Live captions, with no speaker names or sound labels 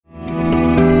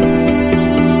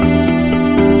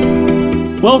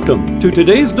Welcome to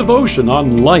today's devotion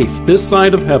on life this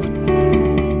side of heaven.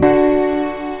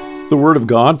 The Word of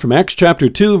God from Acts chapter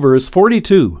 2, verse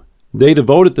 42. They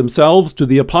devoted themselves to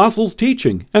the apostles'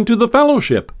 teaching and to the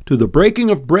fellowship, to the breaking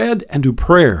of bread and to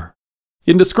prayer.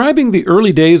 In describing the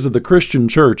early days of the Christian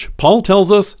church, Paul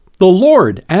tells us, the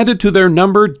Lord added to their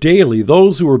number daily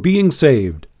those who were being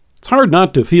saved. It's hard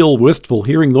not to feel wistful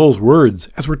hearing those words,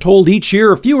 as we're told each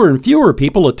year fewer and fewer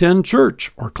people attend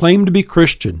church or claim to be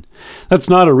Christian. That's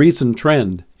not a recent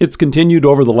trend. It's continued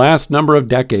over the last number of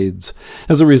decades.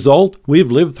 As a result,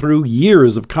 we've lived through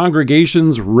years of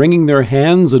congregations wringing their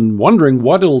hands and wondering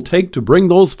what it'll take to bring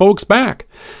those folks back.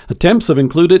 Attempts have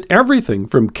included everything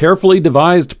from carefully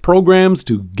devised programs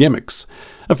to gimmicks.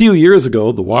 A few years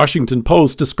ago, the Washington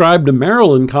Post described a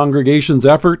Maryland congregation's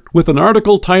effort with an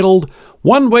article titled,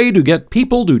 "One Way to Get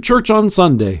People to Church on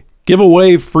Sunday, Give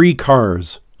Away Free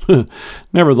Cars."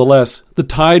 Nevertheless, the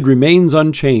tide remains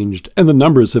unchanged and the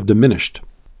numbers have diminished.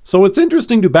 So it's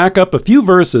interesting to back up a few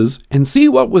verses and see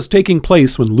what was taking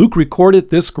place when Luke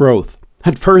recorded this growth.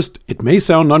 At first, it may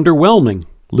sound underwhelming.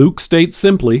 Luke states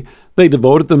simply, they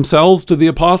devoted themselves to the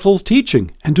apostles'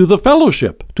 teaching and to the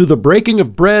fellowship, to the breaking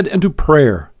of bread and to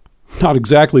prayer. Not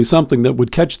exactly something that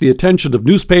would catch the attention of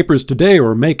newspapers today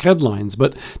or make headlines,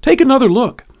 but take another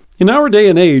look. In our day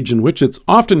and age in which it's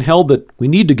often held that we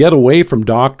need to get away from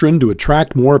doctrine to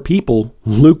attract more people,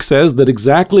 Luke says that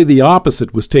exactly the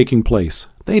opposite was taking place.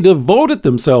 They devoted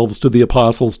themselves to the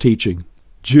apostles' teaching.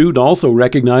 Jude also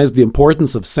recognized the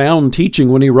importance of sound teaching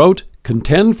when he wrote,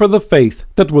 "Contend for the faith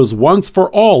that was once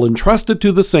for all entrusted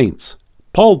to the saints."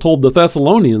 Paul told the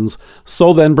Thessalonians,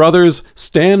 "So then, brothers,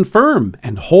 stand firm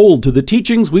and hold to the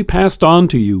teachings we passed on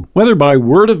to you, whether by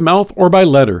word of mouth or by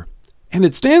letter." And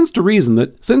it stands to reason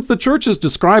that since the church is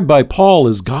described by Paul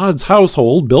as God's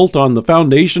household built on the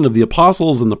foundation of the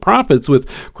apostles and the prophets with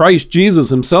Christ Jesus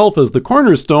himself as the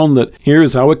cornerstone, that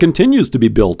here's how it continues to be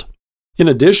built. In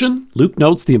addition, Luke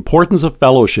notes the importance of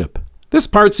fellowship. This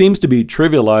part seems to be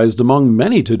trivialized among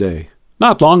many today.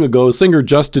 Not long ago, singer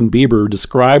Justin Bieber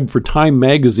described for Time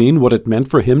magazine what it meant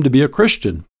for him to be a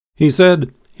Christian. He said,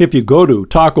 "If you go to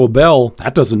Taco Bell,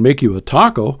 that doesn't make you a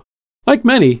taco." Like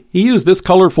many, he used this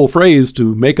colorful phrase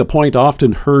to make a point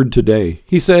often heard today.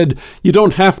 He said, "You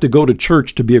don't have to go to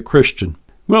church to be a Christian."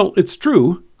 Well, it's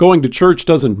true. Going to church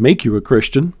doesn't make you a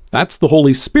Christian. That's the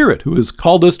Holy Spirit who has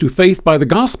called us to faith by the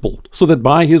gospel, so that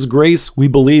by His grace we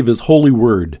believe His holy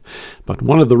word. But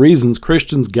one of the reasons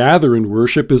Christians gather in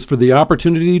worship is for the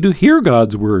opportunity to hear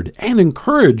God's word and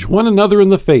encourage one another in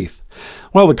the faith.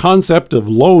 While the concept of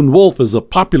lone wolf is a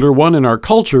popular one in our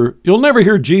culture, you'll never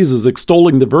hear Jesus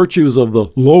extolling the virtues of the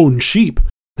lone sheep.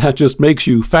 That just makes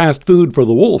you fast food for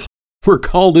the wolf. We're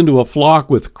called into a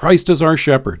flock with Christ as our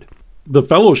shepherd. The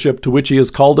fellowship to which He has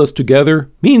called us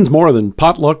together means more than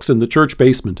potlucks in the church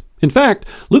basement. In fact,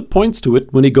 Luke points to it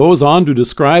when he goes on to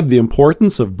describe the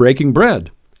importance of breaking bread.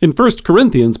 In 1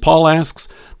 Corinthians, Paul asks,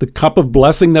 "The cup of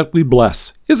blessing that we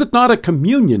bless, is it not a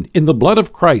communion in the blood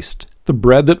of Christ? The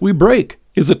bread that we break,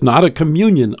 is it not a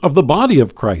communion of the body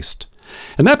of Christ?"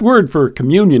 And that word for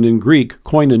communion in Greek,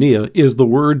 koinonia, is the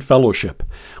word fellowship.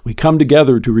 We come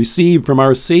together to receive from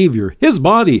our Savior His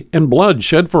body and blood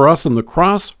shed for us on the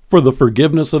cross for the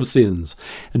forgiveness of sins.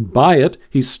 And by it,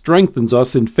 He strengthens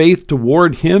us in faith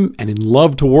toward Him and in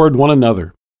love toward one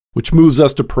another, which moves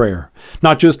us to prayer,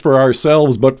 not just for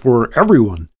ourselves, but for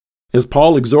everyone. As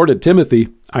Paul exhorted Timothy,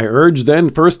 "I urge then,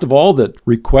 first of all, that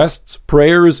requests,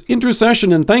 prayers,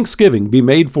 intercession, and thanksgiving be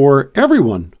made for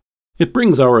everyone." It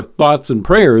brings our thoughts and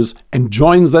prayers and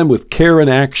joins them with care and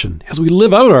action as we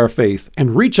live out our faith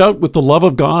and reach out with the love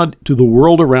of God to the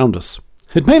world around us.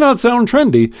 It may not sound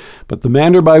trendy, but the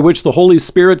manner by which the Holy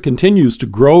Spirit continues to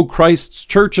grow Christ's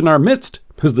church in our midst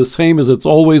is the same as it's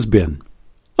always been.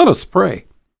 Let us pray.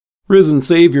 Risen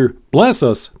Savior, bless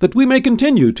us that we may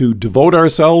continue to devote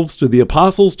ourselves to the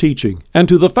apostles' teaching and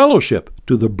to the fellowship,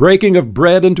 to the breaking of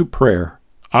bread and to prayer.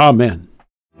 Amen.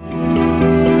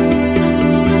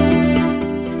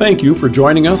 Thank you for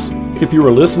joining us. If you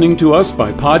are listening to us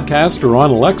by podcast or on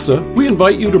Alexa, we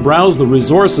invite you to browse the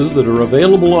resources that are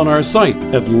available on our site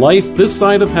at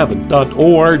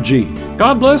lifethissideofheaven.org.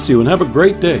 God bless you and have a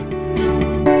great day.